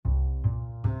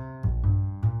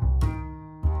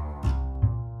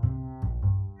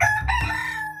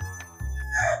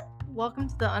Welcome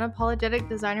to the Unapologetic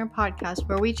Designer Podcast,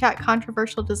 where we chat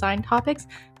controversial design topics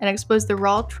and expose the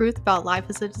raw truth about life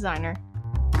as a designer.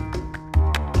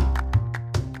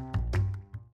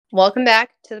 Welcome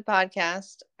back to the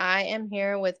podcast. I am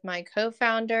here with my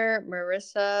co-founder,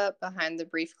 Marissa, behind the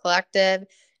Brief Collective,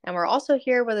 and we're also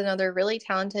here with another really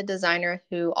talented designer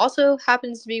who also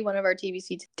happens to be one of our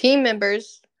TBC team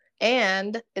members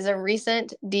and is a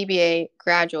recent DBA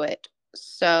graduate.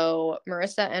 So,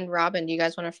 Marissa and Robin, do you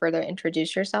guys want to further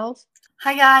introduce yourselves?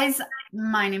 Hi guys,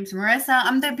 my name's Marissa.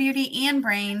 I'm the beauty and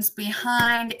brains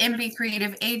behind MB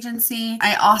Creative Agency.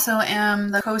 I also am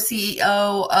the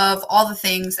co-CEO of all the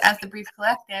things at the Brief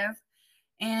Collective.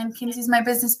 And Kinsey's my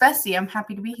business bestie. I'm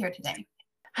happy to be here today.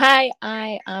 Hi,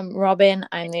 I am Robin.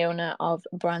 I'm the owner of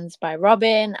Brands by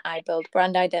Robin. I build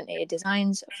brand identity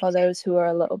designs for those who are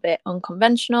a little bit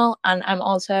unconventional. And I'm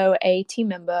also a team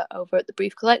member over at the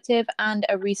Brief Collective and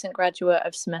a recent graduate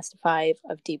of semester 5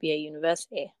 of DBA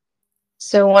University.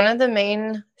 So one of the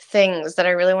main things that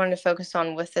I really wanted to focus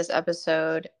on with this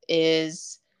episode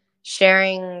is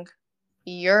sharing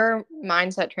your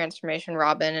mindset transformation,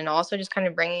 Robin, and also just kind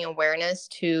of bringing awareness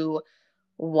to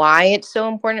why it's so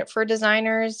important for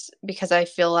designers, because I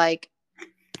feel like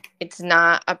it's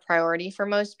not a priority for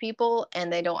most people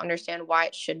and they don't understand why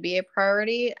it should be a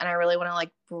priority. And I really want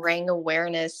to bring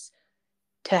awareness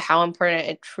to how important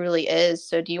it truly is.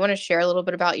 So do you want to share a little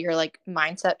bit about your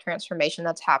mindset transformation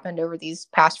that's happened over these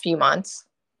past few months?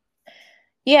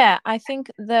 Yeah, I think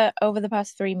that over the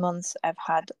past 3 months, I've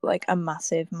had a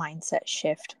massive mindset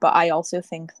shift, but I also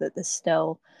think that there's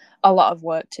still a lot of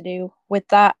work to do with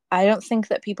that. I don't think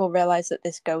that people realize that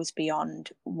this goes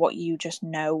beyond what you just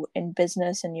know in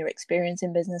business and your experience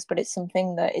in business, but it's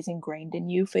something that is ingrained in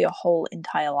you for your whole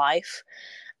entire life.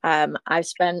 I've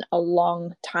spent a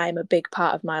long time, a big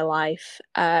part of my life,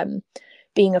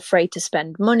 being afraid to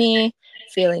spend money,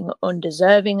 feeling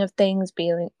undeserving of things,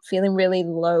 feeling really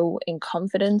low in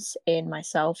confidence in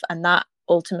myself. And that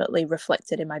ultimately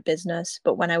reflected in my business.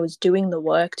 But when I was doing the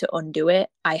work to undo it,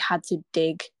 I had to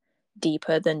dig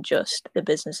deeper than just the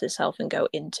business itself and go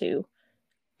into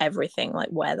everything,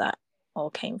 where that all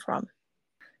came from.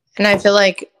 And I feel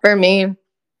like for me,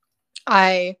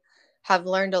 I have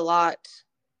learned a lot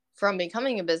from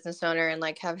becoming a business owner and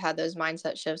have had those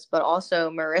mindset shifts, but also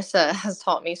Marissa has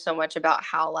taught me so much about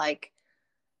how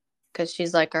because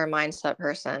she's our mindset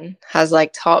person, has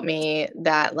taught me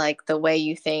that the way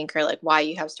you think or why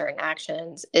you have certain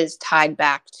actions is tied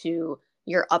back to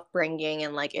your upbringing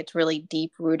and it's really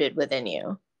deep rooted within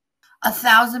you.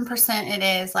 1,000% it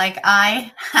is.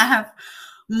 I have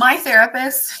my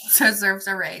therapist deserves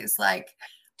a raise.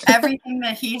 Everything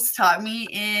that he's taught me,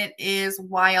 it is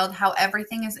wild how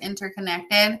everything is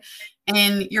interconnected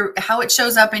and how it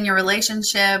shows up in your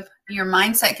relationship. Your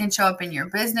mindset can show up in your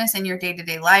business and your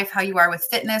day-to-day life, how you are with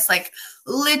fitness,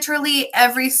 literally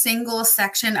every single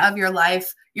section of your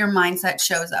life, your mindset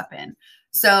shows up in.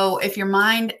 So if your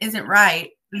mind isn't right,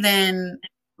 then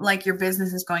your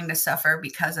business is going to suffer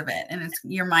because of it. And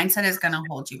your mindset is going to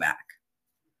hold you back.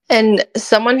 And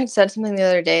someone had said something the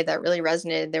other day that really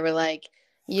resonated. They were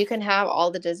you can have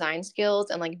all the design skills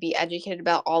and be educated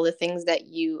about all the things that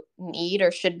you need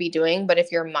or should be doing. But if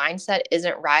your mindset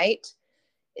isn't right,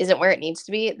 isn't where it needs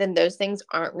to be, then those things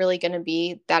aren't really going to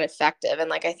be that effective.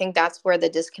 And I think that's where the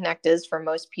disconnect is for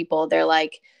most people. They're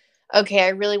okay, I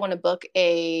really want to book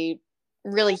a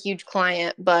really huge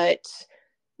client, but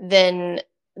then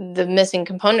the missing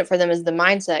component for them is the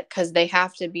mindset, because they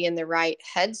have to be in the right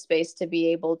headspace to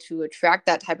be able to attract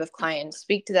that type of client,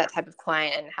 speak to that type of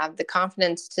client, and have the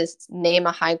confidence to name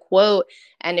a high quote.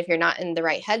 And if you're not in the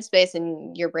right headspace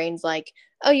and your brain's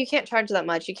oh, you can't charge that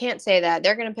much, you can't say that,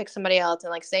 they're going to pick somebody else,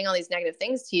 and saying all these negative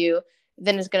things to you,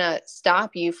 then it's going to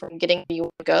stop you from getting where you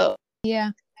want to go.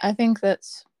 Yeah, I think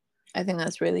that's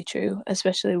really true,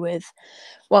 especially with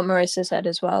what Marissa said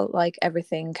as well.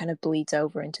 Everything kind of bleeds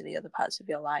over into the other parts of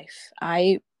your life.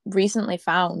 I recently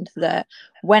found that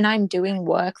when I'm doing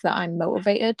work that I'm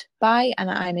motivated by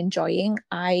and I'm enjoying,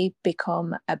 I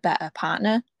become a better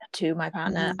partner to my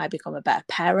partner. I become a better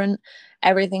parent.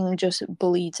 Everything just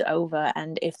bleeds over.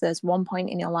 And if there's one point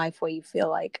in your life where you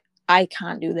feel I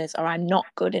can't do this or I'm not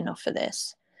good enough for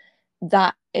this,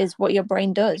 that is what your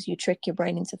brain does. You trick your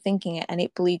brain into thinking it, and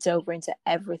it bleeds over into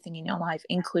everything in your life,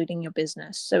 including your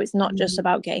business. So it's not just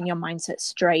about getting your mindset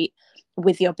straight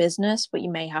with your business, but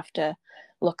you may have to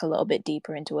look a little bit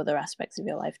deeper into other aspects of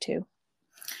your life too.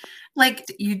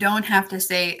 You don't have to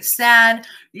stay sad.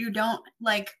 You don't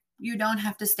You don't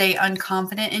have to stay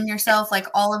unconfident in yourself. Like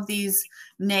all of these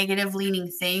negative leaning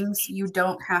things, you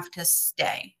don't have to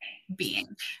stay being.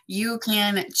 You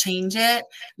can change it.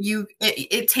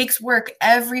 It takes work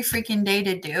every freaking day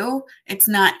to do. It's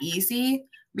not easy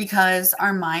because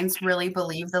our minds really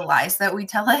believe the lies that we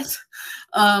tell it.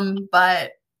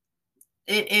 But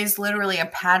it is literally a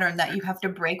pattern that you have to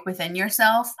break within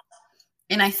yourself.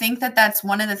 And I think that that's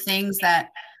one of the things that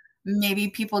maybe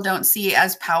people don't see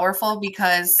as powerful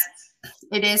because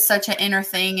it is such an inner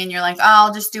thing and you're like, oh,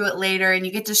 I'll just do it later. And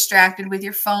you get distracted with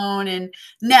your phone and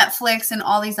Netflix and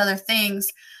all these other things.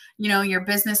 You know, your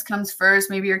business comes first,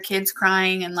 maybe your kid's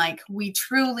crying. And like, we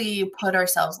truly put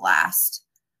ourselves last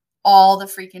all the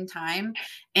freaking time.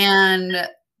 And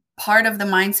part of the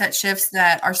mindset shifts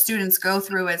that our students go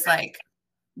through is like,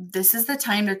 this is the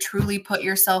time to truly put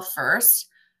yourself first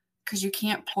because you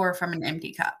can't pour from an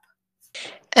empty cup.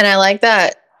 And I like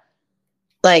that,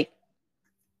 like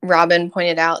Robin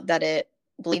pointed out, that it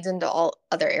bleeds into all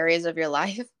other areas of your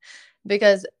life,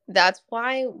 because that's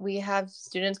why we have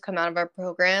students come out of our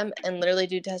program and literally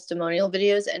do testimonial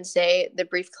videos and say the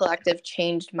Brief Collective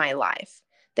changed my life.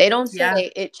 They don't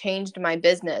say it changed my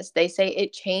business. They say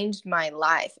it changed my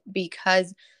life,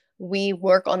 because we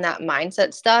work on that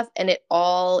mindset stuff and it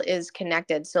all is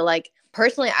connected. So like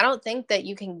personally, I don't think that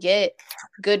you can get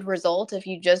good results if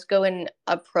you just go in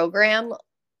a program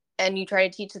and you try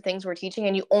to teach the things we're teaching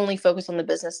and you only focus on the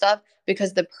business stuff,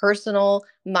 because the personal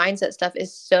mindset stuff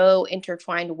is so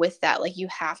intertwined with that. Like you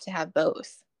have to have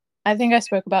both. I think I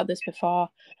spoke about this before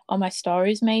on my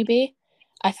stories, maybe.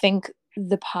 I think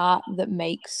the part that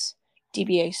makes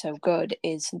DBA so good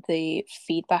is the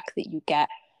feedback that you get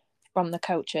from the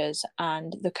coaches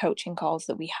and the coaching calls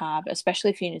that we have, especially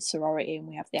if you're in a sorority and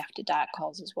we have the after dark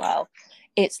calls as well.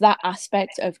 It's that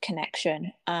aspect of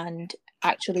connection and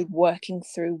actually working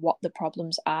through what the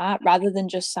problems are, rather than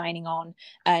just signing on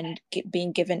and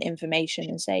being given information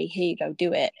and say, here you go,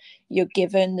 do it. You're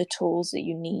given the tools that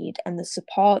you need and the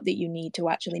support that you need to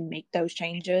actually make those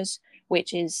changes,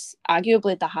 which is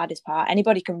arguably the hardest part.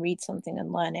 Anybody can read something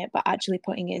and learn it, but actually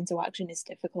putting it into action is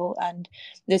difficult. And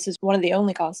this is one of the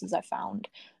only courses I found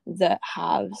that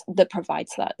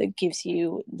provides that gives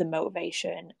you the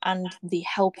motivation and the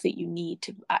help that you need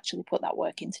to actually put that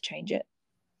work in to change it.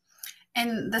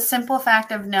 And the simple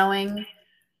fact of knowing,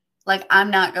 like,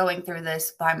 I'm not going through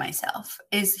this by myself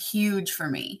is huge for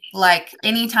me. Like,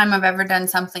 anytime I've ever done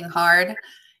something hard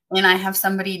and I have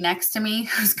somebody next to me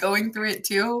who's going through it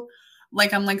too,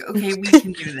 like, I'm like, okay, we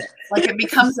can do this. Like, it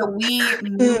becomes a we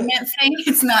movement thing.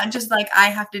 It's not just like I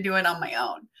have to do it on my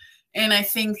own. And I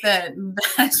think that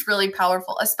that's really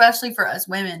powerful, especially for us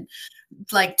women.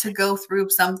 Like, to go through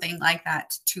something like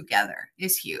that together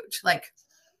is huge. Like,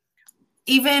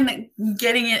 even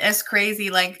getting it as crazy,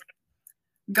 like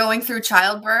going through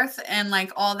childbirth and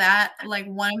like all that, like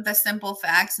one of the simple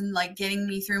facts and like getting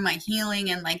me through my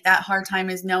healing and like that hard time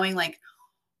is knowing like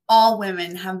all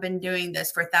women have been doing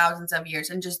this for thousands of years,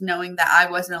 and just knowing that I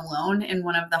wasn't alone in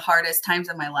one of the hardest times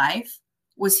of my life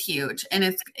was huge.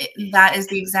 And that is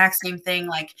the exact same thing.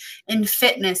 Like in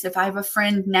fitness, if I have a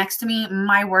friend next to me,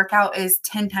 my workout is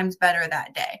 10 times better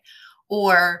that day.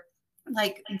 Or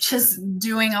like just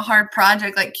doing a hard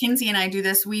project, like Kinsey and I do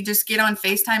this, we just get on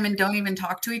FaceTime and don't even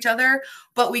talk to each other,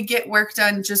 but we get work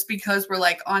done just because we're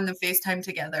like on the FaceTime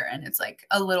together, and it's like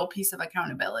a little piece of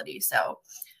accountability. So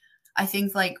I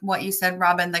think like what you said,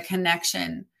 Robin, the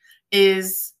connection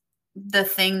is the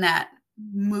thing that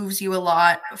moves you a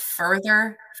lot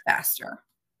further, faster.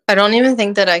 I don't even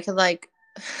think that I could I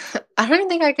don't even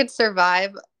think I could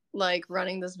survive like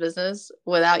running this business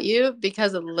without you,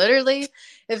 because literally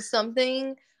if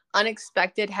something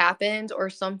unexpected happened or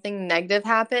something negative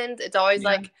happened, it's always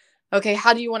like, okay,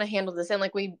 how do you want to handle this? And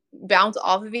like we bounce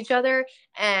off of each other,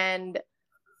 and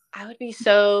I would be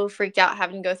so freaked out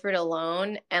having to go through it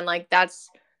alone. And like that's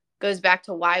goes back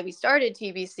to why we started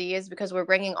TBC, is because we're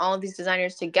bringing all of these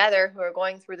designers together who are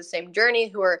going through the same journey,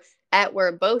 who are at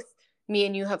where both me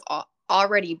and you have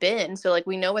already been. So like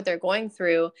we know what they're going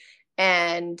through,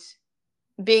 and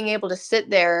being able to sit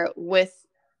there with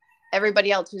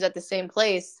everybody else who's at the same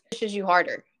place pushes you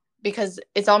harder, because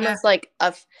it's almost like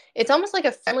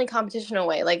a friendly competition in a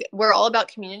way. Like we're all about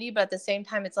community, but at the same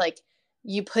time, it's like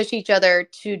you push each other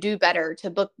to do better, to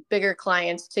book bigger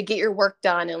clients, to get your work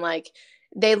done. And like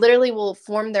they literally will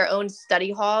form their own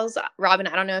study halls. Robin,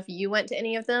 I don't know if you went to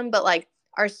any of them, but like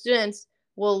our students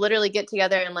will literally get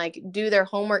together and like do their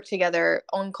homework together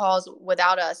on calls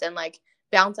without us, and like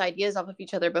bounce ideas off of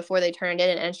each other before they turn it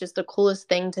in. And it's just the coolest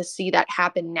thing to see that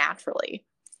happen naturally.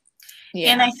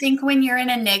 Yeah. And I think when you're in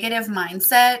a negative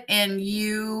mindset and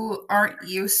you aren't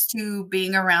used to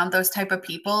being around those type of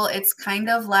people, it's kind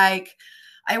of like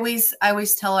I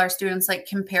always tell our students, like,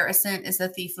 comparison is the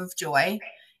thief of joy.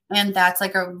 And that's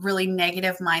like a really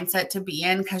negative mindset to be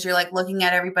in, because you're like looking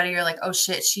at everybody, you're like, oh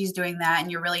shit, she's doing that,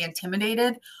 and you're really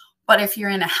intimidated. But if you're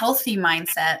in a healthy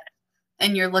mindset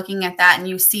and you're looking at that and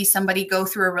you see somebody go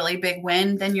through a really big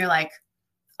win, then you're like,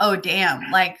 oh damn,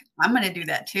 like I'm gonna do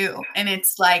that too. And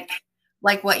it's like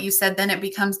what you said, then it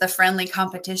becomes the friendly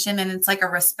competition, and it's like a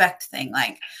respect thing.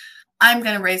 Like, I'm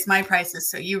gonna raise my prices,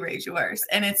 so you raise yours.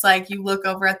 And it's like you look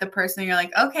over at the person and you're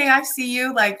like, okay, I see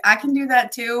you, like I can do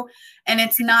that too. And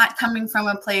it's not coming from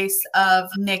a place of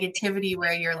negativity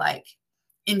where you're like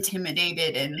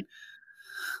intimidated and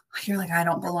you're like, I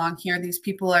don't belong here, these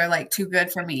people are like too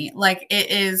good for me. Like, it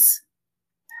is,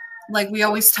 like we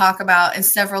always talk about, and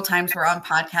several times we're on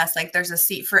podcasts, like there's a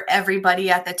seat for everybody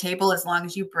at the table as long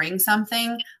as you bring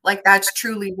something. Like, that's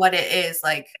truly what it is.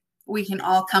 Like, we can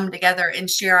all come together and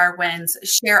share our wins,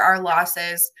 share our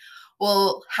losses.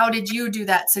 Well, how did you do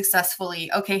that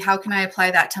successfully? Okay, how can I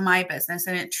apply that to my business?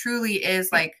 And it truly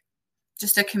is like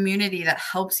just a community that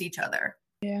helps each other.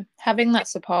 Yeah, having that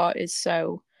support is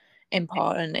so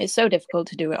important. It's so difficult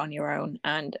to do it on your own,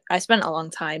 and I spent a long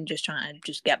time just trying to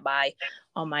just get by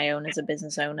on my own as a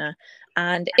business owner,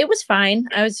 and it was fine.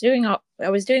 I was doing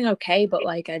okay, but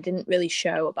like I didn't really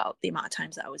show about the amount of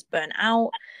times that I was burnt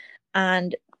out.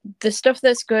 And the stuff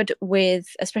that's good with,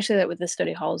 especially like with the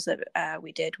study halls that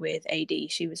we did with AD,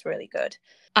 she was really good.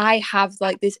 I have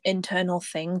like this internal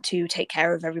thing to take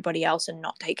care of everybody else and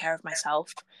not take care of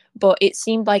myself. But it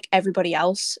seemed like everybody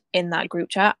else in that group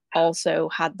chat also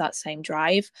had that same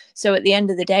drive. So at the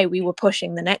end of the day, we were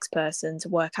pushing the next person to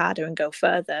work harder and go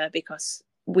further because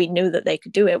we knew that they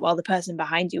could do it, while the person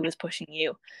behind you was pushing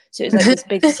you. So it's like this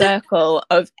big circle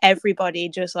of everybody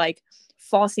just like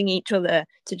forcing each other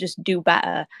to just do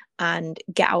better and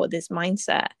get out of this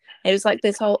mindset. It was like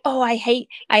this whole, oh, I hate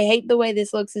the way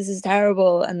this looks, this is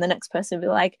terrible. And the next person would be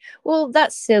like, well,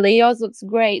 that's silly, yours looks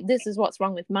great, this is what's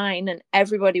wrong with mine. And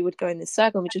everybody would go in this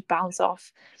circle and we just bounce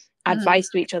off advice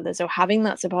to each other. So having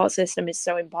that support system is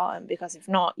so important, because if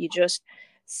not, you just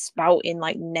spouting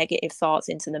like negative thoughts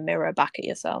into the mirror back at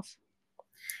yourself.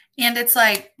 And it's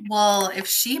like, well, if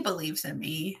she believes in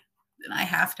me, then I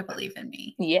have to believe in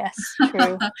me. Yes,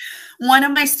 true. One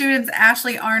of my students,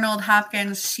 Ashley Arnold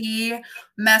Hopkins, she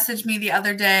messaged me the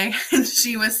other day and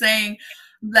she was saying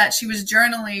that she was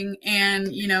journaling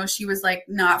and, you know, she was like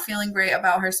not feeling great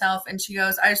about herself. And she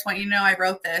goes, I just want you to know I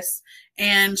wrote this.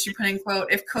 And she put in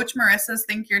quote, if Coach Marissa's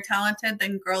think you're talented,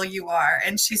 then girl, you are.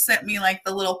 And she sent me like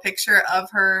the little picture of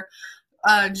her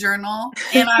journal.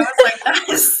 And I was like, that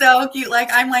is so cute. Like,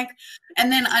 I'm like,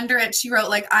 and then under it, she wrote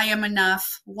like, I am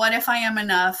enough. What if I am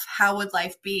enough? How would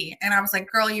life be? And I was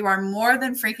like, girl, you are more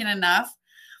than freaking enough.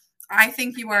 I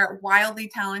think you are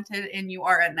wildly talented and you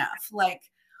are enough. Like,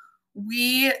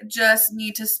 we just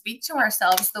need to speak to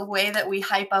ourselves the way that we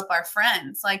hype up our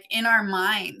friends. Like, in our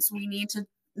minds, we need to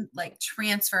like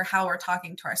transfer how we're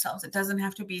talking to ourselves. It doesn't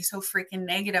have to be so freaking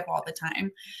negative all the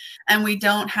time. And we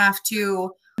don't have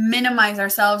to minimize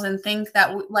ourselves and think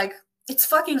that like, it's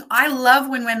fucking, I love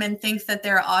when women think that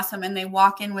they're awesome and they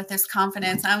walk in with this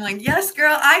confidence. I'm like, yes,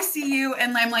 girl, I see you.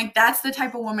 And I'm like, that's the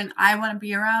type of woman I want to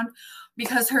be around,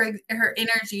 because her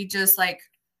energy just like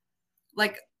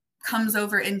comes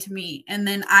over into me. And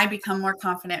then I become more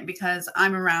confident because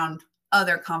I'm around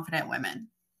other confident women.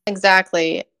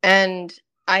 Exactly. And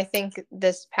I think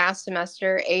this past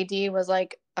semester, AD was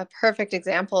like a perfect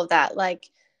example of that. Like,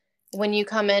 when you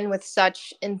come in with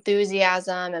such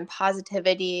enthusiasm and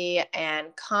positivity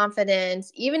and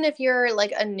confidence, even if you're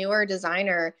like a newer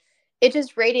designer, it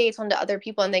just radiates onto other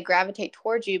people and they gravitate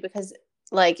towards you because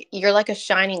like you're like a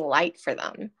shining light for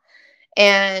them.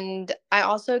 And I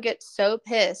also get so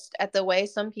pissed at the way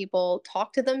some people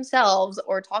talk to themselves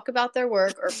or talk about their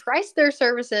work or price their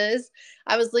services.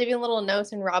 I was leaving little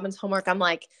notes in Robin's homework. I'm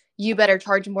like, you better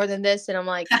charge more than this. And I'm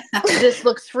like, this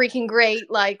looks freaking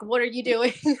great. Like, what are you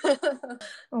doing?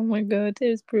 Oh my God, it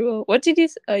was brutal. What did you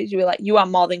say? You were like, you are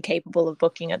more than capable of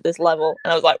booking at this level.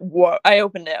 And I was like, whoa. I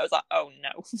opened it. I was like, oh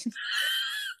no.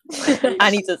 I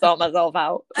need to sort myself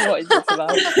out. What is this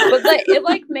about? But like, it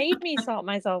like made me sort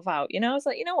myself out. You know, I was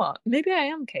like, you know what? Maybe I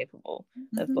am capable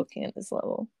of booking at this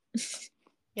level.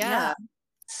 Yeah.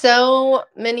 So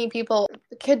many people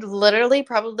could literally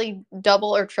probably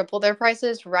double or triple their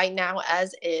prices right now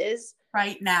as is.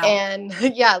 Right now. And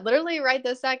yeah, literally right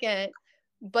this second.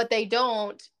 But they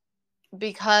don't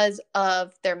because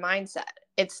of their mindset.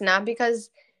 It's not because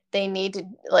they need to,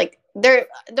 like, there,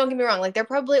 don't get me wrong, like there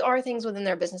probably are things within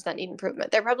their business that need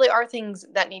improvement. There probably are things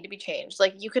that need to be changed.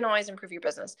 Like you can always improve your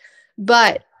business.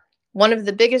 But one of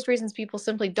the biggest reasons people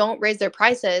simply don't raise their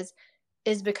prices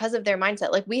is because of their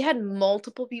mindset. Like we had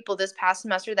multiple people this past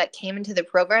semester that came into the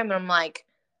program and I'm like,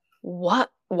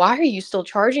 what? Why are you still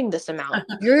charging this amount?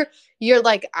 You're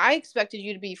like, I expected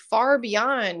you to be far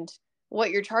beyond what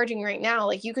you're charging right now.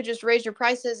 Like you could just raise your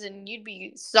prices and you'd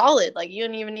be solid. Like you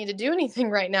don't even need to do anything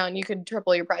right now and you could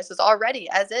triple your prices already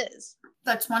as is.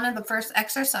 That's one of the first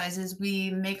exercises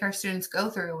we make our students go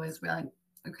through is we're like,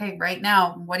 okay, right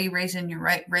now, what are you raising your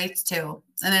rates to?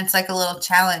 And it's like a little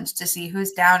challenge to see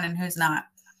who's down and who's not.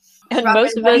 And Robin,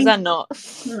 most of us are not.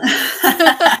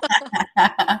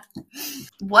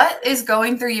 What is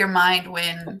going through your mind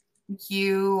when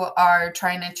you are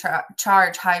trying to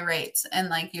charge high rates and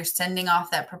like you're sending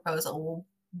off that proposal?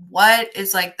 What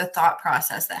is like the thought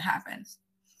process that happens?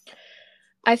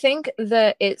 I think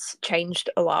that it's changed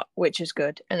a lot, which is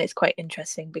good. And it's quite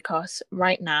interesting because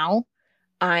right now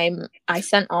I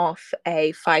sent off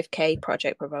a 5K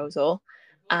project proposal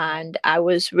and I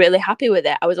was really happy with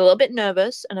it. I was a little bit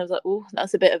nervous and I was like, oh,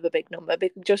 that's a bit of a big number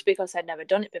just because I'd never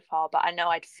done it before. But I know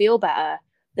I'd feel better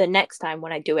the next time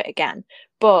when I do it again.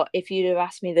 But if you'd have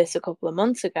asked me this a couple of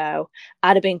months ago,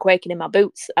 I'd have been quaking in my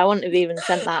boots. I wouldn't have even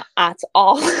sent that at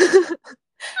all.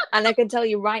 And I can tell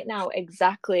you right now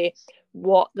exactly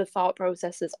what the thought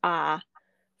processes are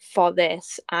for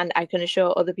this. And I can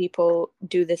assure other people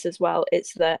do this as well.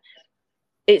 It's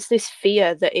this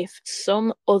fear that if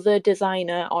some other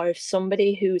designer or if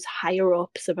somebody who's higher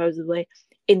up supposedly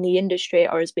in the industry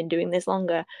or has been doing this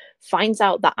longer finds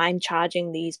out that I'm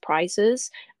charging these prices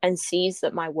and sees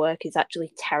that my work is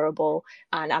actually terrible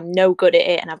and I'm no good at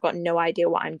it and I've got no idea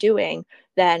what I'm doing,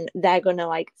 then they're gonna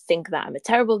like think that I'm a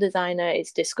terrible designer.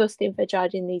 It's disgusting for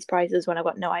charging these prices when I've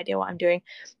got no idea what I'm doing.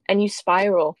 And you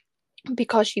spiral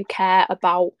because you care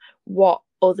about what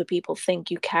other people think.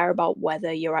 You care about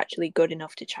whether you're actually good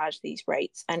enough to charge these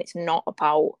rates, and it's not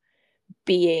about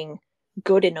being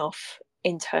good enough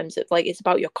in terms of like, it's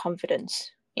about your confidence,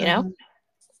 you know?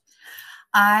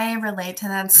 I relate to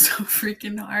that so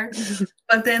freaking hard.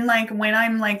 But then like when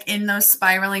I'm like in those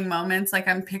spiraling moments, like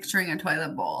I'm picturing a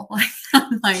toilet bowl.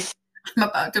 Like I'm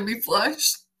about to be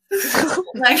flushed.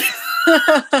 Like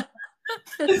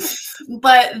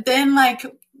but then like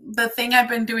the thing I've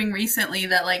been doing recently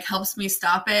that like helps me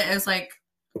stop it is like,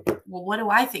 well, what do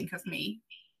I think of me?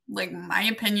 Like my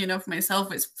opinion of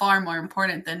myself is far more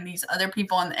important than these other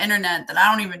people on the internet that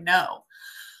I don't even know.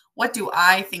 What do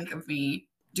I think of me?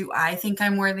 Do I think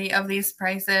I'm worthy of these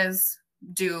prices?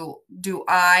 Do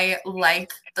I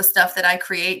like the stuff that I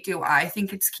create? Do I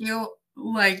think it's cute?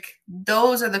 Like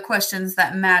those are the questions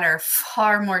that matter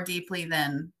far more deeply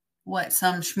than what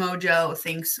some schmojo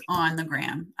thinks on the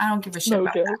gram. I don't give a shit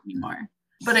about that anymore.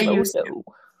 But I used to.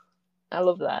 I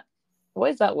love that.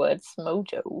 What is that word?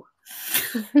 Smojo.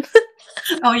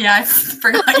 Oh yeah, I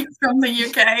forgot you're from the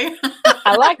UK.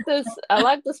 I like this. I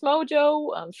like the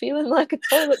smojo. I'm feeling like a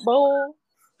toilet bowl.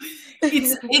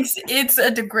 It's a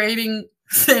degrading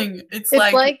thing. It's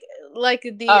like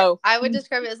the I would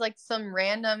describe it as like some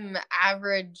random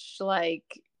average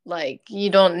like you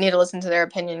don't need to listen to their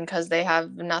opinion because they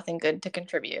have nothing good to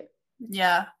contribute.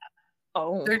 Yeah.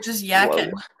 Oh, they're just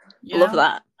yakking. Love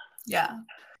that. Yeah.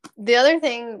 The other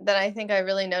thing that I think I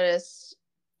really noticed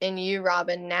in you,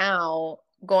 Robin, now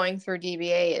going through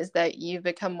DBA is that you've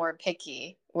become more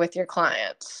picky with your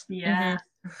clients. Yeah.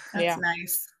 That's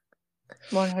nice.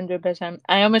 100%.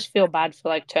 I almost feel bad for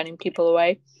like turning people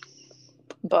away,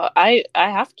 but I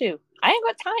have to. I ain't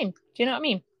got time. Do you know what I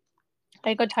mean? I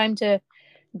ain't got time to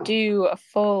do a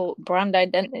full brand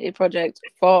identity project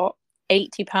for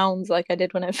 £80 like I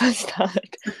did when I first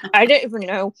started. I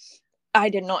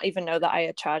did not even know that I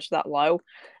had charged that low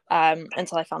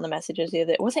until I found the messages the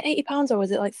other day. Was it £80 or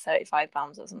was it like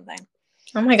 £35 or something?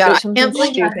 Oh my god, I can't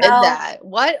believe you did that.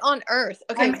 What on earth?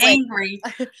 Okay, I'm angry.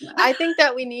 I think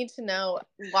that we need to know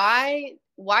why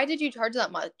did you charge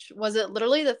that much? Was it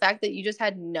literally the fact that you just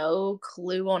had no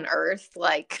clue on earth,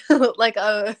 like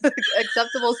a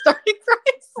acceptable starting price?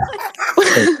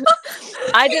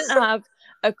 I didn't have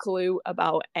a clue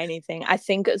about anything. I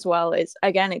think as well is,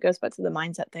 again, it goes back to the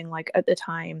mindset thing. Like at the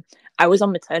time I was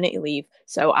on maternity leave,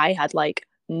 so I had like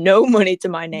no money to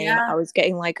my name. I was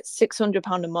getting like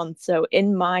 £600 a month. So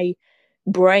in my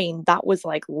brain, that was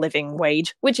like living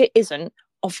wage, which it isn't,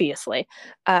 obviously.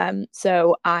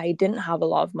 So I didn't have a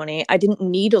lot of money. I didn't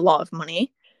need a lot of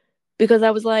money because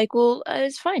I was like, well,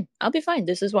 it's fine. I'll be fine.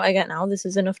 This is what I get now. This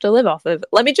is enough to live off of.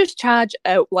 Let me just charge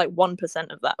out like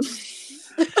 1% of that,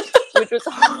 which was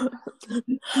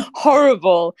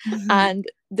horrible. And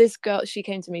this girl, she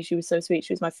came to me, she was so sweet,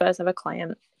 she was my first ever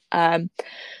client,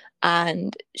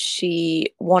 and she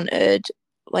wanted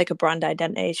like a brand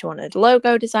identity, she wanted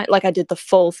logo design, like I did the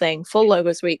full thing, full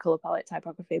logo suite, color palette,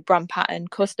 typography, brand pattern,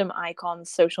 custom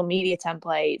icons, social media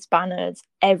templates, banners,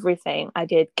 everything. I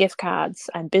did gift cards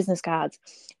and business cards,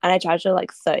 and I charged her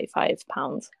like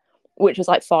 £35, which was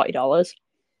like $40.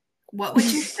 What would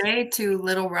you say to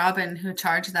little Robin who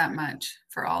charged that much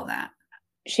for all that?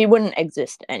 She wouldn't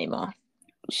exist anymore.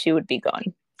 She would be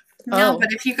gone. No,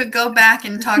 but if you could go back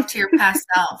and talk to your past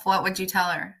self, what would you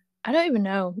tell her? I don't even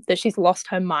know that she's lost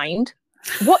her mind.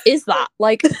 What is that?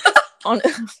 Like, on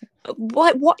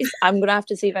what is? I'm gonna have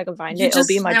to see if I can find it. It'll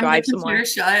be in my drive somewhere.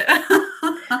 Shut.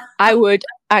 I would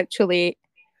actually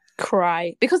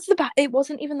cry because it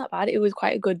wasn't even that bad. It was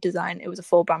quite a good design. It was a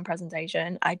full brand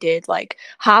presentation. I did like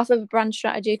half of a brand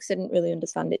strategy because I didn't really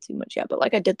understand it too much yet, but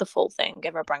like I did the full thing,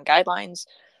 gave her brand guidelines.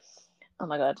 Oh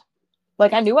my god.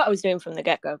 Like I knew what I was doing from the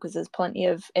get-go because there's plenty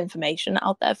of information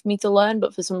out there for me to learn,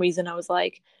 but for some reason I was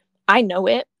like, I know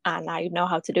it and I know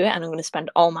how to do it and I'm going to spend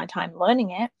all my time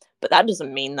learning it, but that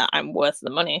doesn't mean that I'm worth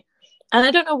the money. And I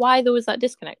don't know why there was that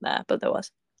disconnect there, but there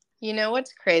was. You know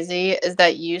what's crazy is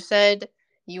that you said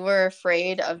you were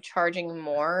afraid of charging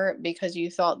more because you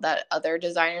thought that other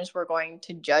designers were going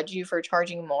to judge you for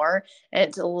charging more. And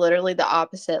it's literally the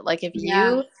opposite. Like if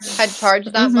you had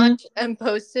charged that much and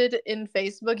posted in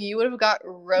Facebook, you would have got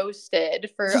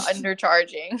roasted for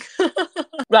undercharging.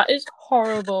 That is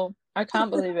horrible. I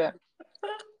can't believe it.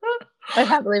 I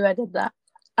can't believe I did that.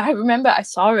 I remember I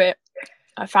saw it.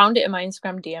 I found it in my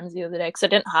Instagram DMs the other day because I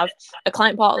didn't have a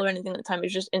client portal or anything at the time. It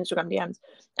was just Instagram DMs.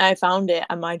 And I found it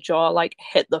and my jaw like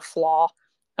hit the floor.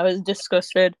 I was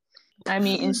disgusted. I'm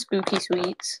eating spooky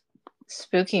sweets.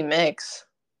 Spooky mix.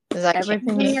 Is that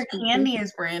everything? Your candy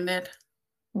is branded.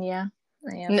 Yeah,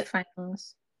 I have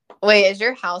fangs. Wait, is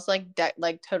your house like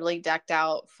totally decked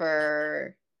out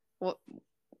for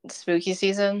spooky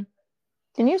season?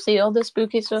 Can you see all the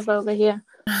spooky stuff over here?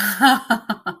 I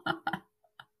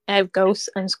have ghosts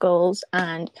and skulls,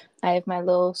 and I have my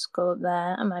little skull up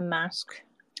there, and my mask,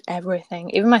 everything.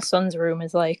 Even my son's room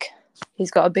is like,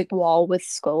 he's got a big wall with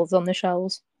skulls on the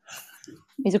shelves.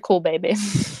 He's a cool baby.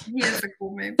 He is a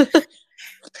cool baby.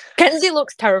 Kenzie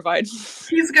looks terrified.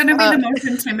 He's going to be the most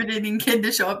intimidating kid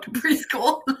to show up to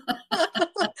preschool.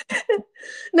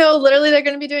 No, literally they're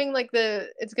going to be doing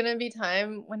it's going to be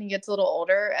time when he gets a little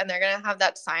older and they're going to have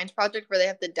that science project where they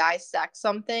have to dissect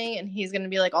something and he's going to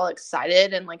be like all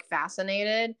excited and like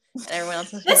fascinated and everyone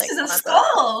else is this like, is a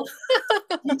skull.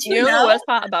 You know the worst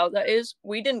part about that is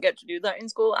we didn't get to do that in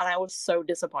school and I was so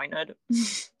disappointed.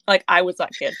 Like I was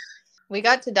that kid. We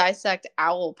got to dissect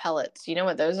owl pellets. You know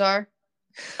what those are?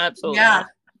 Absolutely. Yeah.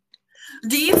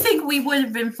 Do you think we would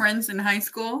have been friends in high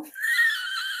school?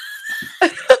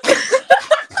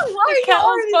 Why are you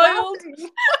already laughing?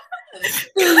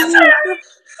 I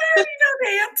already know the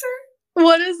answer.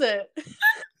 What is it?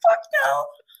 Fuck no.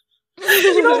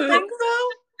 You don't think so?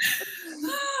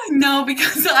 No,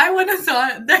 because I would have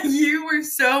thought that you were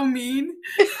so mean.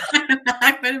 And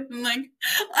I would have been like,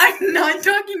 I'm not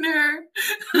talking to her.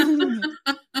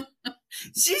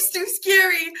 She's too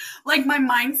scary. Like my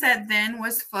mindset then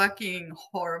was fucking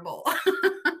horrible.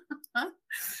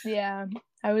 Yeah.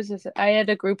 I had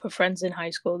a group of friends in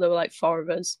high school. There were like 4 of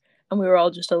us, and we were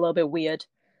all just a little bit weird.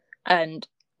 And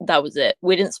that was it.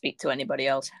 We didn't speak to anybody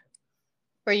else.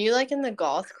 Were you like in the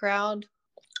goth crowd?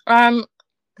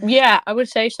 Yeah, I would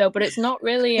say so, but it's not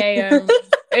really a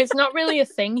it's not really a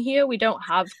thing here. We don't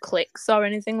have cliques or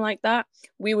anything like that.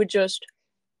 We would just,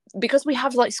 because we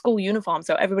have like school uniforms,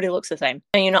 so everybody looks the same.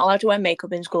 And you're not allowed to wear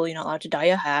makeup in school, you're not allowed to dye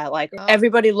your hair. Like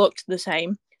everybody looked the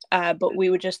same. But we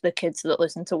were just the kids that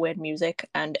listened to weird music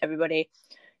and everybody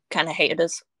kind of hated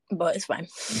us, but it's fine.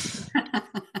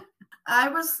 I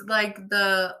was like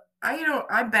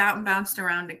I bounced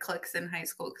around to cliques in high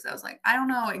school because I was like, I don't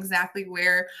know exactly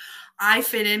where I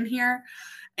fit in here.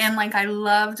 And like, I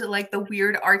loved like the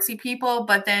weird artsy people,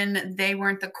 but then they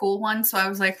weren't the cool ones. So I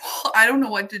was like, well, I don't know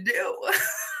what to do.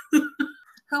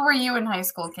 Who were you in high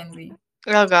school, Kenzie?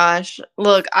 Oh gosh.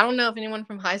 Look, I don't know if anyone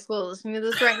from high school is listening to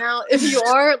this right now. If you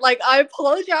are, like, I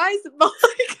apologize. But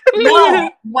like,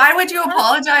 no, why would you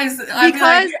apologize?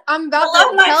 Because I'm about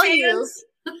to tell you.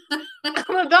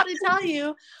 I'm about to tell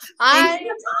you.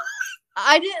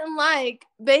 I didn't like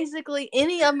basically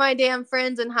any of my damn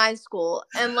friends in high school.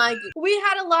 And like we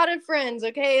had a lot of friends,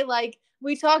 okay? Like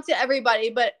we talked to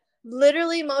everybody, but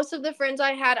literally most of the friends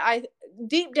I had, I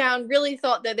deep down really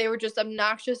thought that they were just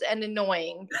obnoxious and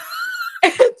annoying.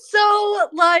 And so,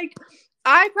 like,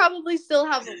 I probably still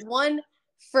have one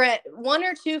one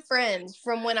or two friends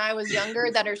from when I was younger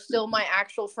that are still my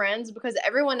actual friends, because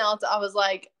everyone else I was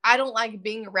like, I don't like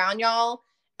being around y'all.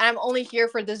 And I'm only here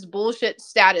for this bullshit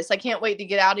status. I can't wait to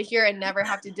get out of here and never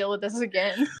have to deal with this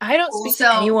again. I don't speak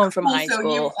to anyone from high So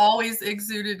school. you always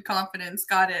exuded confidence.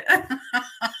 Got it.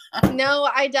 No,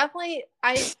 I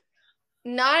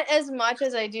not as much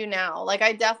as I do now. Like,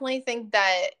 I definitely think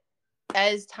that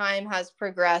as time has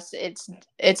progressed,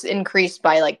 it's increased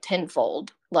by like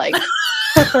tenfold. Like,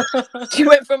 you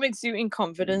went from exuding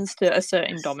confidence to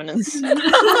asserting dominance.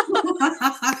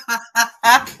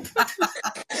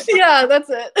 Yeah, that's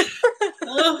it.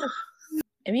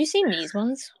 Have you seen these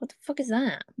ones? What the fuck is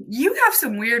that? You have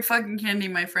some weird fucking candy,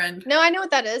 my friend. No, I know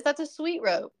what that is. That's a sweet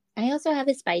rope. I also have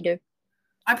a spider.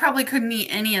 I probably couldn't eat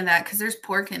any of that because there's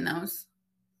pork in those.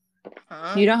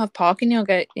 Huh? You don't have pork in your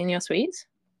sweets?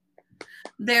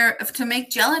 To make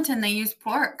gelatin, they use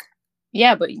pork.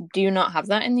 Yeah, but do you not have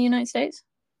that in the United States?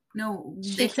 No,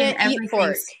 She can't eat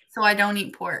pork. So I don't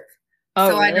eat pork.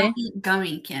 Oh, so really? I don't eat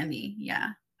gummy candy.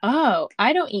 Yeah. Oh,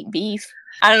 I don't eat beef.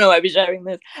 I don't know why I'd be sharing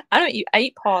this. I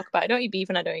eat pork, but I don't eat beef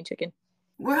and I don't eat chicken.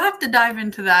 We'll have to dive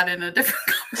into that in a different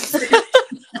conversation.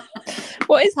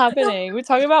 What is happening? We're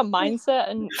talking about mindset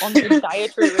and on the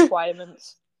dietary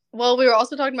requirements. Well, we were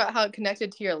also talking about how it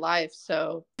connected to your life,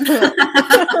 so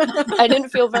I didn't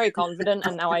feel very confident,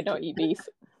 and now I don't eat beef.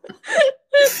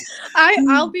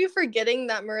 I'll be forgetting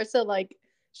that Marissa, like,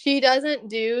 she doesn't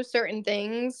do certain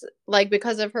things like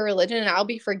because of her religion, and I'll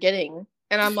be forgetting.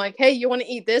 And I'm like, hey, you want to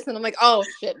eat this? And I'm like, oh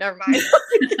shit, never mind.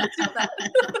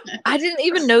 I didn't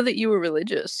even know that you were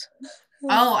religious.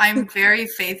 Oh, I'm very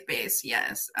faith-based,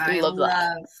 yes. I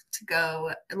love to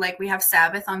go. Like, we have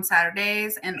Sabbath on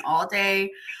Saturdays and all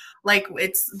day. Like,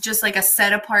 it's just like a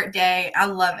set-apart day. I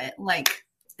love it. Like,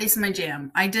 it's my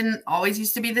jam. I didn't always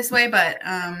used to be this way, but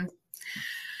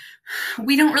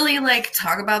we don't really like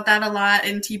talk about that a lot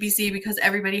in TBC because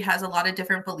everybody has a lot of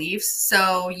different beliefs.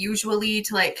 So usually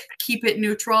to like keep it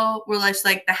neutral, we're just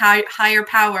like the higher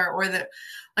power or the,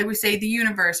 like we say, the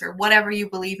universe or whatever you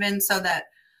believe in, so that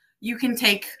you can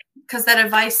take, because that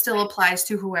advice still applies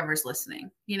to whoever's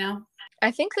listening, you know? I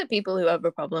think that people who have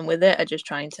a problem with it are just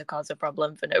trying to cause a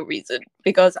problem for no reason.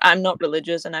 Because I'm not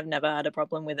religious and I've never had a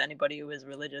problem with anybody who is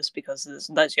religious, because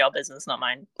that's your business, not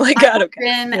mine. Like, I don't care.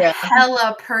 I've been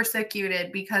hella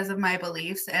persecuted because of my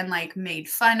beliefs and like made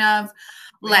fun of.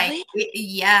 Like, really?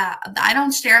 Yeah, I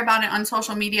don't share about it on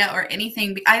social media or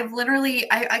anything. I've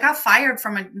literally, I got fired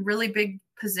from a really big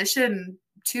position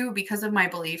too because of my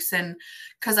beliefs and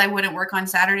because I wouldn't work on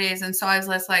Saturdays. And so I was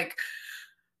just like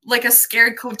a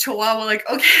scared chihuahua, like,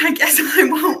 okay, I guess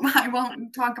I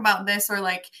won't talk about this, or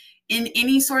like in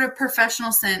any sort of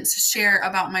professional sense share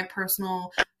about my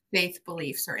personal faith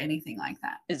beliefs or anything like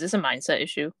that. Is this a mindset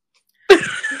issue?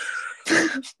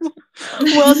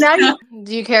 Well, now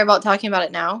do you care about talking about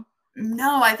it now?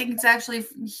 No, I think it's actually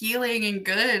healing and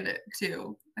good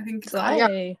too. I think it's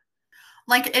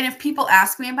like, and if people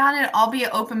ask me about it, I'll be an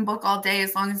open book all day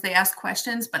as long as they ask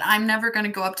questions, but I'm never going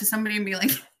to go up to somebody and be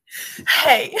like,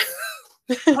 hey,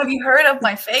 have you heard of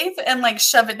my faith? And like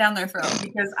shove it down their throat,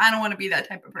 because I don't want to be that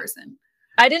type of person.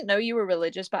 I didn't know you were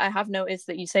religious, but I have noticed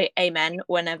that you say amen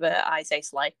whenever I say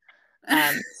slay.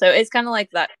 So it's kind of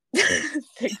like that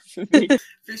thing for me.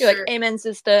 You're like, amen,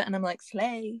 sister. And I'm like,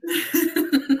 slay.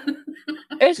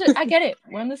 I get it.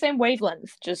 We're on the same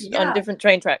wavelength, just on different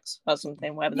train tracks or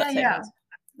something, whatever that saying is.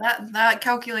 That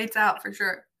calculates out for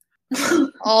sure.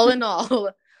 All in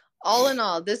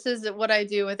all, this is what I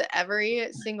do with every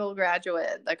single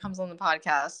graduate that comes on the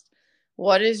podcast.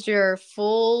 What is your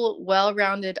full,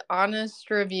 well-rounded,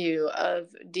 honest review of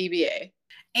DBA?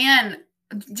 And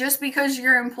just because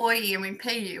you're an employee and we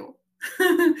pay you,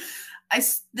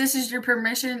 this is your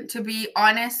permission to be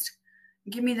honest.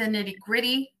 Give me the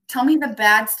nitty-gritty. Tell me the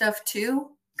bad stuff too,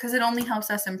 because it only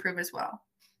helps us improve as well.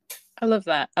 I love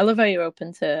that. I love how you're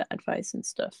open to advice and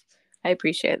stuff. I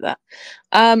appreciate that.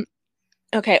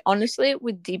 Okay, honestly,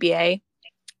 with DBA,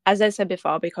 as I said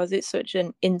before, because it's such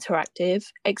an interactive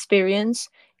experience,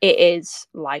 it is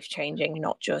life-changing,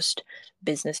 not just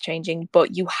business-changing,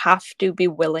 but you have to be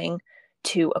willing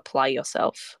to apply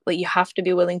yourself. Like, you have to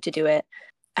be willing to do it.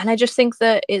 And I just think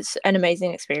that it's an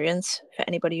amazing experience for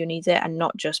anybody who needs it, and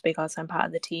not just because I'm part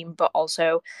of the team, but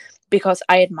also because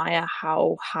I admire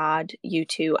how hard you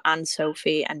two and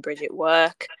Sophie and Bridget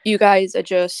work. You guys are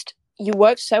just, you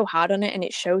work so hard on it, and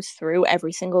it shows through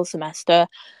every single semester.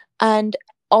 And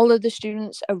all of the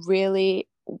students are really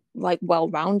like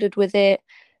well-rounded with it.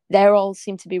 They all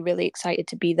seem to be really excited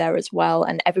to be there as well.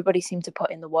 And everybody seemed to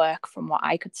put in the work from what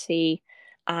I could see.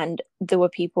 And there were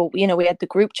people, you know, we had the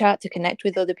group chat to connect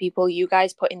with other people. You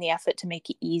guys put in the effort to make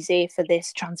it easy for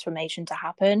this transformation to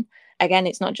happen. Again,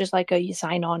 it's not just like, oh, you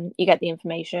sign on, you get the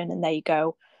information, and there you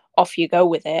go. Off you go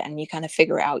with it, and you kind of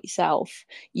figure it out yourself.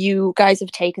 You guys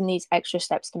have taken these extra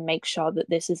steps to make sure that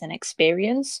this is an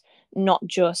experience, not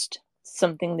just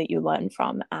something that you learn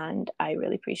from. And I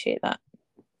really appreciate that.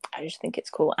 I just think it's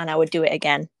cool. And I would do it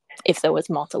again if there was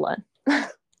more to learn.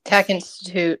 Tech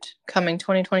Institute coming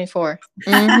 2024.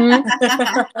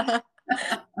 Mm-hmm.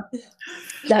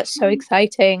 That's so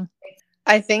exciting.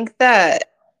 I think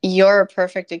that you're a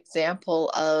perfect example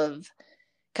of,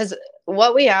 because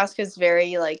what we ask is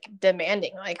very like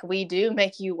demanding. Like, we do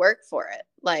make you work for it.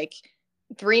 Like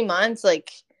 3 months,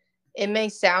 like it may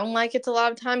sound like it's a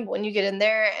lot of time, but when you get in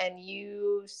there and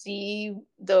you see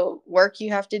the work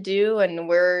you have to do, and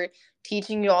we're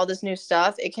teaching you all this new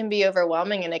stuff, it can be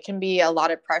overwhelming and it can be a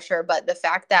lot of pressure. But the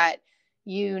fact that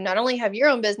you not only have your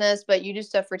own business, but you do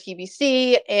stuff for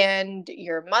TBC and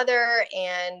your mother,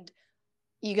 and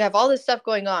you have all this stuff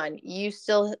going on, you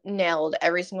still nailed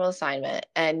every single assignment,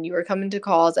 and you were coming to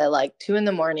calls at like 2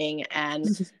 a.m.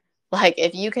 And like,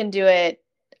 if you can do it,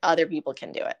 other people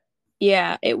can do it.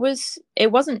 Yeah, it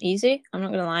wasn't easy. I'm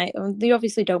not gonna lie. They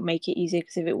obviously don't make it easy,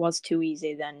 because if it was too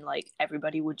easy, then like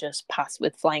everybody would just pass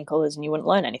with flying colors and you wouldn't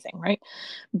learn anything, right?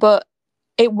 But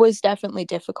it was definitely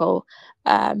difficult,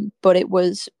 but it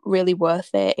was really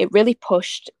worth it. It really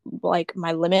pushed like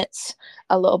my limits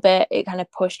a little bit. It kind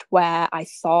of pushed where I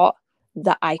thought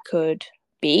that I could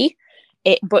be.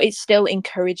 But it still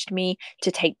encouraged me to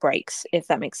take breaks, if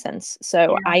that makes sense.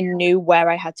 So I knew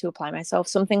where I had to apply myself.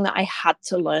 Something that I had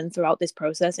to learn throughout this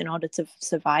process in order to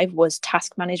survive was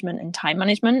task management and time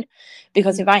management,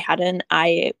 because if I hadn't,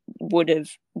 I would have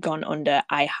gone under.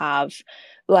 I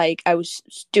was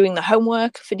doing the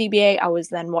homework for DBA. I was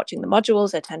then watching the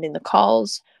modules, attending the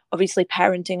calls, obviously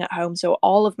parenting at home. So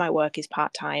all of my work is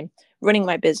part-time, running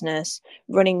my business,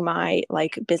 running my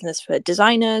like business for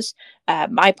designers,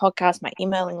 my podcast, my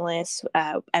emailing list,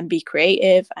 MB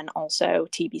Creative, and also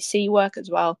TBC work as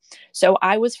well. So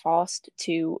I was forced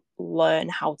to learn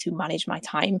how to manage my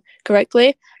time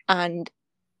correctly. And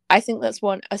I think that's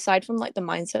one, aside from like the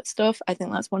mindset stuff, I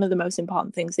think that's one of the most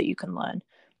important things that you can learn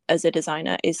as a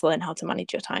designer, is learn how to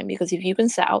manage your time. Because if you can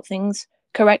set out things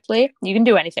correctly, you can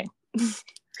do anything.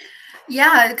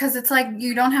 Yeah, because it's like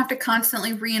you don't have to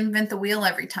constantly reinvent the wheel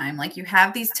every time. Like, you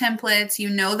have these templates, you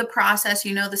know the process,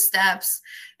 you know the steps.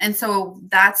 And so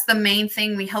that's the main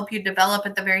thing we help you develop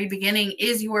at the very beginning,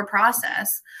 is your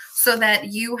process, so that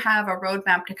you have a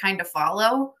roadmap to kind of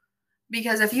follow.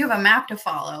 Because if you have a map to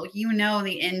follow, you know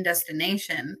the end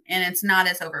destination, and it's not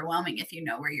as overwhelming if you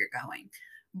know where you're going.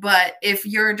 But if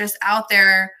you're just out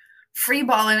there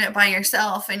freeballing it by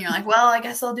yourself and you're like, well, I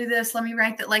guess I'll do this, let me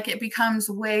write that, like, it becomes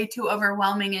way too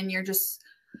overwhelming and you're just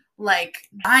like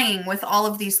dying with all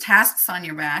of these tasks on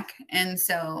your back. And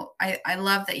so I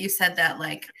love that you said that,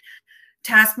 like,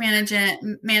 task management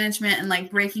and like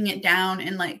breaking it down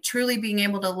and like truly being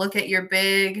able to look at your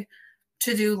big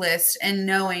to-do list and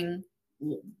knowing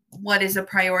what is a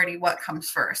priority, what comes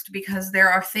first, because there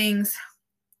are things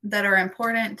that are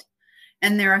important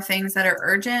and there are things that are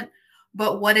urgent.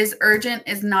 But what is urgent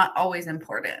is not always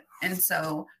important. And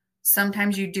so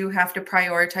sometimes you do have to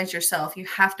prioritize yourself. You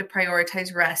have to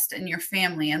prioritize rest and your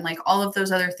family, and like all of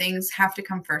those other things have to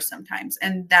come first sometimes.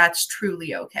 And that's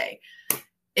truly okay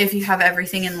if you have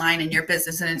everything in line in your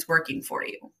business and it's working for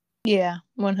you. Yeah,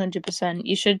 100%.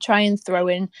 You should try and throw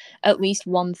in at least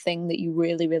one thing that you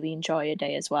really, really enjoy a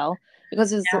day as well.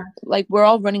 Because it's like, we're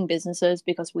all running businesses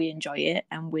because we enjoy it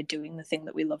and we're doing the thing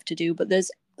that we love to do. But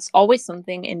there's always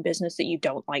something in business that you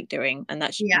don't like doing, and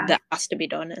that has to be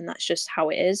done, and that's just how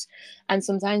it is. And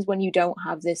sometimes when you don't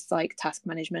have this like task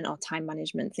management or time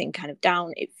management thing kind of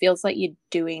down, it feels like you're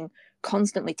doing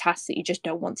constantly tasks that you just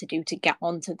don't want to do to get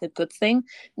onto the good thing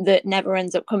that never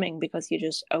ends up coming, because you're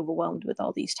just overwhelmed with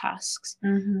all these tasks.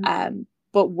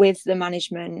 But with the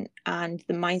management and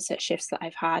the mindset shifts that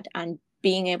I've had, and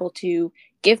being able to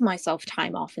give myself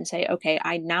time off and say, okay,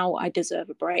 I deserve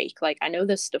a break. Like, I know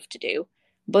there's stuff to do,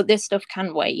 but this stuff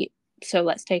can wait. So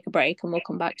let's take a break and we'll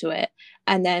come back to it.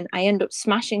 And then I end up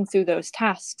smashing through those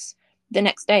tasks the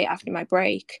next day after my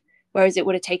break. Whereas it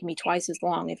would have taken me twice as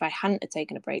long if I hadn't have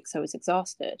taken a break, so I was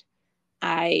exhausted.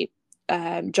 I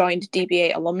joined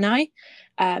DBA Alumni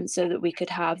so that we could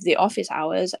have the office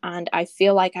hours, and I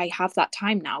feel like I have that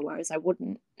time now, whereas I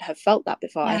wouldn't have felt that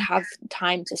before. I have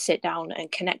time to sit down and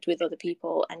connect with other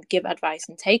people and give advice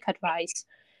and take advice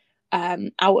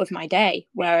out of my day,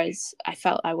 whereas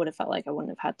I would have felt like I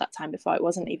wouldn't have had that time before. It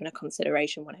wasn't even a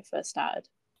consideration when I first started.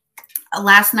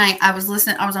 last night I was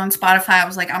on Spotify. I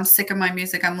was like, I'm sick of my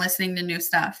music. I'm listening to new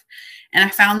stuff. And I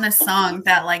found this song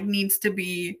that like needs to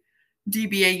be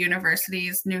DBA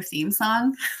University's new theme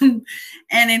song. And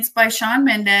it's by Shawn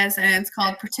Mendes and it's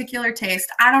called Particular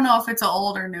Taste. I don't know if it's an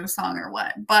old or new song or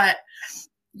what, but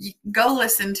go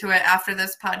listen to it after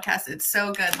this podcast. It's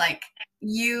so good. Like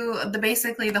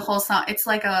basically the whole song, it's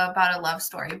like about a love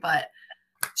story, but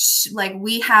like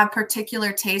we have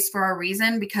particular taste for a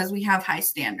reason because we have high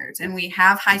standards, and we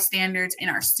have high standards in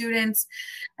our students,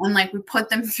 and like we put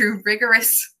them through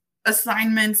rigorous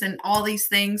assignments and all these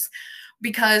things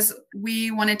because we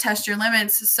want to test your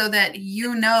limits so that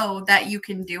you know that you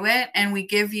can do it, and we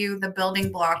give you the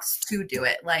building blocks to do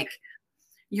it. Like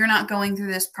you're not going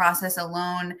through this process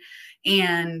alone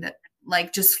and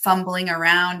like just fumbling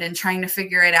around and trying to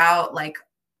figure it out like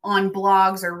on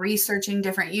blogs or researching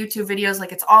different YouTube videos.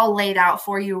 Like it's all laid out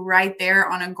for you right there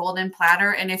on a golden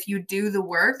platter. And if you do the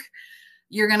work,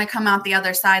 you're going to come out the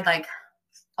other side like,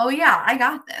 oh yeah, I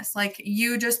got this. Like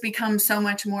you just become so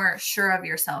much more sure of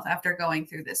yourself after going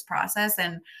through this process.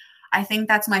 And I think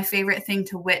that's my favorite thing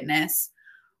to witness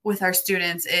with our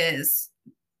students is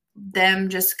them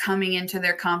just coming into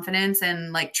their confidence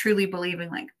and like truly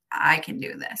believing like I can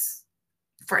do this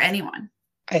for anyone.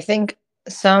 I think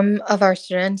some of our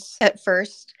students at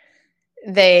first,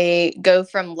 they go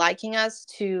from liking us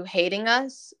to hating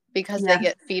us because they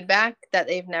get feedback that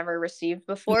they've never received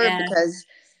before because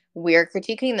we're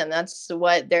critiquing them. That's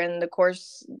what they're in the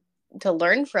course to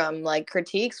learn from, like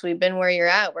critiques. We've been where you're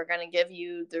at. We're going to give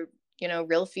you the,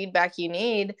 real feedback you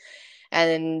need.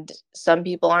 And some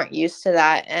people aren't used to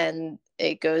that. And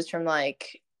it goes from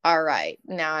like, all right,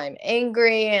 now I'm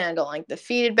angry and I don't like the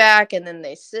feedback. And then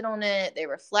they sit on it, they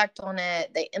reflect on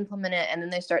it, they implement it, and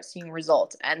then they start seeing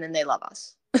results, and then they love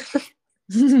us.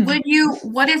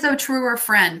 What is a truer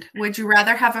friend? Would you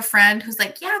rather have a friend who's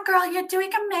like, yeah, girl, you're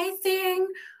doing amazing.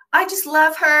 I just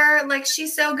love her. Like,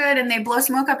 she's so good. And they blow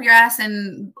smoke up your ass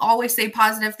and always say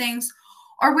positive things.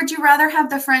 Or would you rather have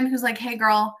the friend who's like, hey,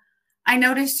 girl, I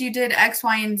noticed you did X,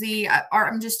 Y, and Z.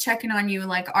 I'm just checking on you.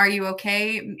 Like, are you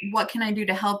okay? What can I do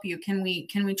to help you? Can we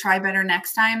try better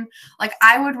next time? Like,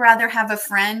 I would rather have a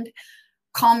friend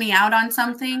call me out on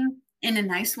something in a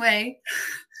nice way,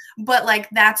 but like,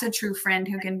 that's a true friend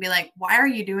who can be like, why are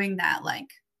you doing that? Like,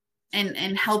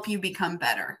 and help you become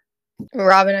better.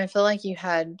 Robin, I feel like you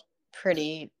had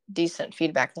pretty decent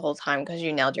feedback the whole time because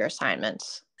you nailed your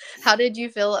assignments. How did you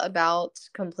feel about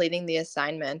completing the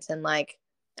assignments? And like,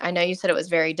 I know you said it was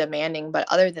very demanding, but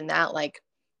other than that, like,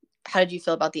 how did you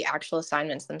feel about the actual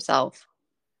assignments themselves?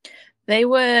 They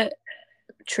were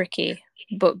tricky,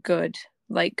 but good.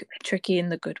 Like, tricky in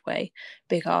the good way,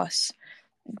 because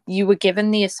you were given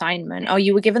the assignment, or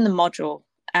you were given the module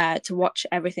to watch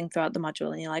everything throughout the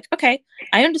module, and you're like, okay,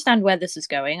 I understand where this is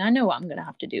going. I know what I'm going to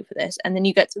have to do for this. And then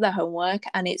you get to the homework,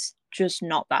 and it's just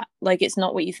not that. Like, it's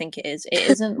not what you think it is. It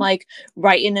isn't like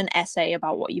writing an essay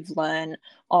about what you've learned,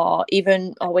 or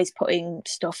even always putting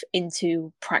stuff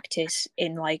into practice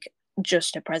in like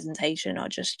just a presentation or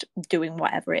just doing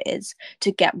whatever it is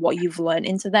to get what you've learned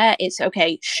into there. It's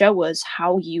okay, show us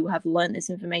how you have learned this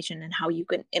information and how you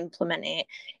can implement it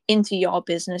into your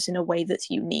business in a way that's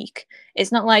unique.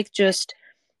 It's not like just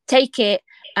take it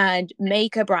and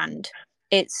make a brand.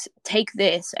 It's take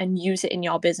this and use it in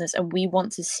your business, and we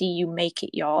want to see you make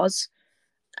it yours.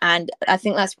 And I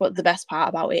think that's what the best part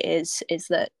about it is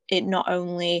that it not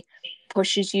only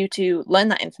pushes you to learn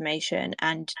that information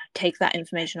and take that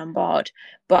information on board,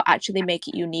 but actually make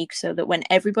it unique so that when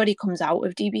everybody comes out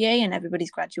of DBA and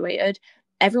everybody's graduated,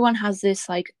 everyone has this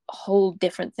like whole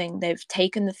different thing. They've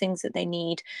taken the things that they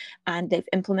need and they've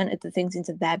implemented the things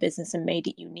into their business and made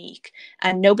it unique.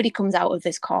 And nobody comes out of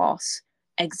this course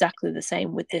exactly the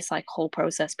same with this like whole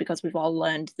process, because we've all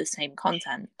learned the same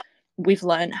content. We've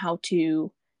learned how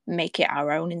to make it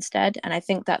our own instead. And I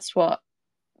think that's what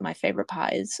my favorite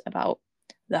part is about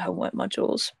the homework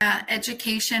modules.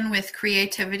 Education with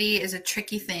creativity is a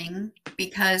tricky thing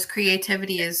because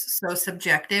creativity is so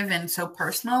subjective and so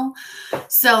personal.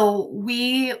 So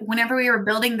whenever we were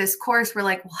building this course, we're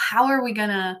like, well, how are we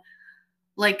gonna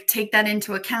like take that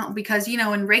into account? Because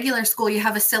in regular school you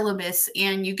have a syllabus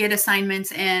and you get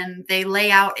assignments and they lay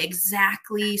out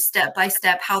exactly step by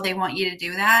step how they want you to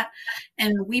do that,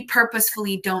 and we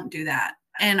purposefully don't do that.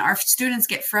 And our students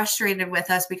get frustrated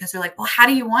with us because they're like, well, how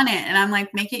do you want it? And I'm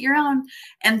like, make it your own.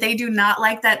 And they do not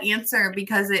like that answer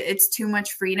because it's too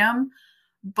much freedom.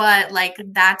 But like,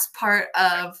 that's part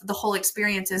of the whole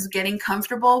experience, is getting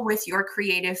comfortable with your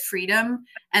creative freedom.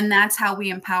 And that's how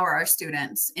we empower our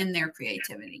students in their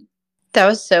creativity. That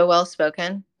was so well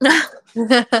spoken.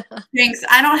 Thanks.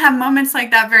 I don't have moments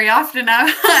like that very often.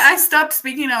 I stopped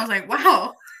speaking. I was like,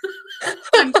 wow.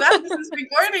 I'm glad this is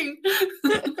recording.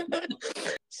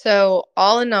 So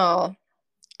all in all,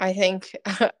 I think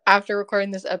after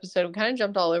recording this episode, we kind of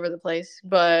jumped all over the place,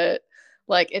 but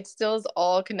like it still is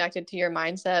all connected to your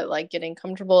mindset, like getting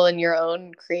comfortable in your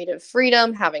own creative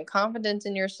freedom, having confidence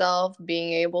in yourself,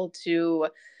 being able to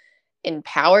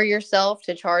empower yourself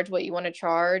to charge what you want to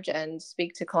charge and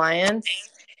speak to clients.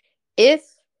 If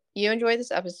you enjoyed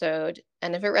this episode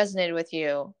and if it resonated with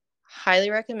you, highly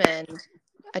recommend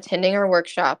attending our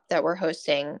workshop that we're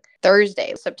hosting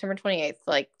Thursday, September 28th.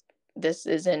 Like this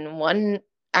is in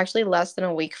actually less than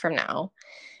a week from now.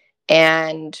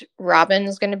 And Robin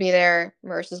is going to be there.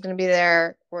 Merce is going to be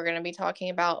there. We're going to be talking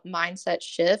about mindset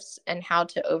shifts and how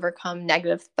to overcome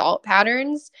negative thought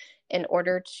patterns in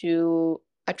order to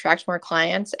attract more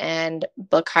clients and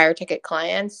book higher ticket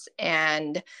clients.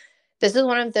 And this is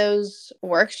one of those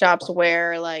workshops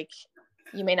where like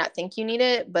you may not think you need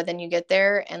it, but then you get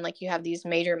there and like you have these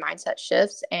major mindset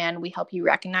shifts and we help you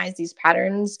recognize these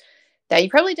patterns that you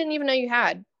probably didn't even know you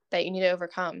had that you need to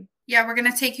overcome. Yeah, we're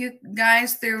going to take you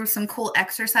guys through some cool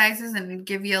exercises and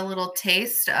give you a little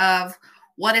taste of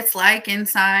what it's like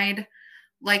inside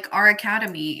like our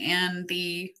academy, and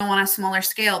on a smaller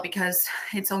scale because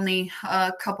it's only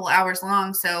a couple hours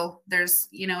long. So there's,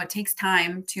 it takes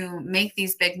time to make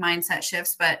these big mindset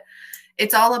shifts, but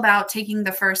it's all about taking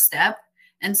the first step.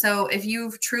 And so if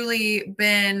you've truly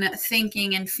been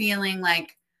thinking and feeling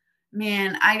like,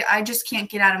 man, I just can't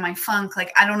get out of my funk.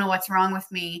 Like, I don't know what's wrong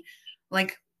with me.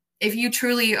 Like, if you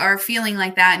truly are feeling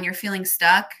like that and you're feeling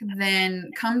stuck,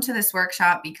 then come to this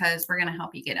workshop because we're going to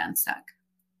help you get unstuck.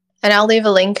 And I'll leave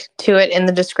a link to it in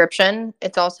the description.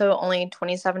 It's also only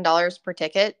 $27 per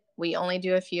ticket. We only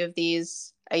do a few of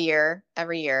these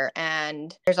every year.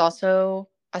 And there's also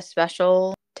a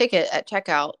special ticket at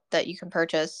checkout that you can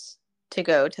purchase to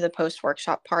go to the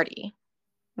post-workshop party,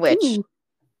 which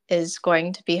is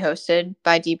going to be hosted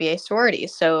by DBA Sorority.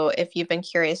 So if you've been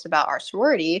curious about our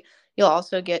sorority, you'll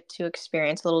also get to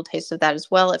experience a little taste of that as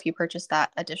well if you purchase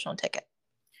that additional ticket.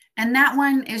 And that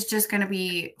one is just going to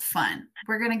be fun.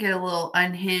 We're going to get a little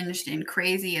unhinged and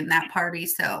crazy in that party.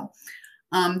 So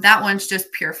that one's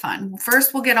just pure fun.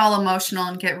 First, we'll get all emotional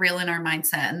and get real in our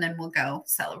mindset, and then we'll go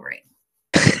celebrate.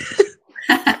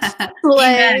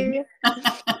 Amen.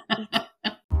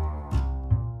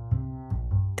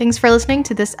 Thanks for listening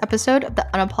to this episode of the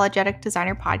Unapologetic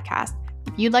Designer Podcast.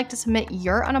 If you'd like to submit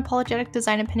your unapologetic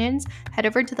design opinions, head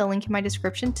over to the link in my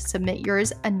description to submit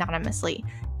yours anonymously.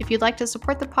 If you'd like to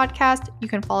support the podcast, you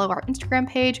can follow our Instagram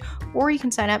page or you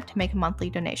can sign up to make a monthly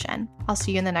donation. I'll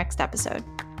see you in the next episode.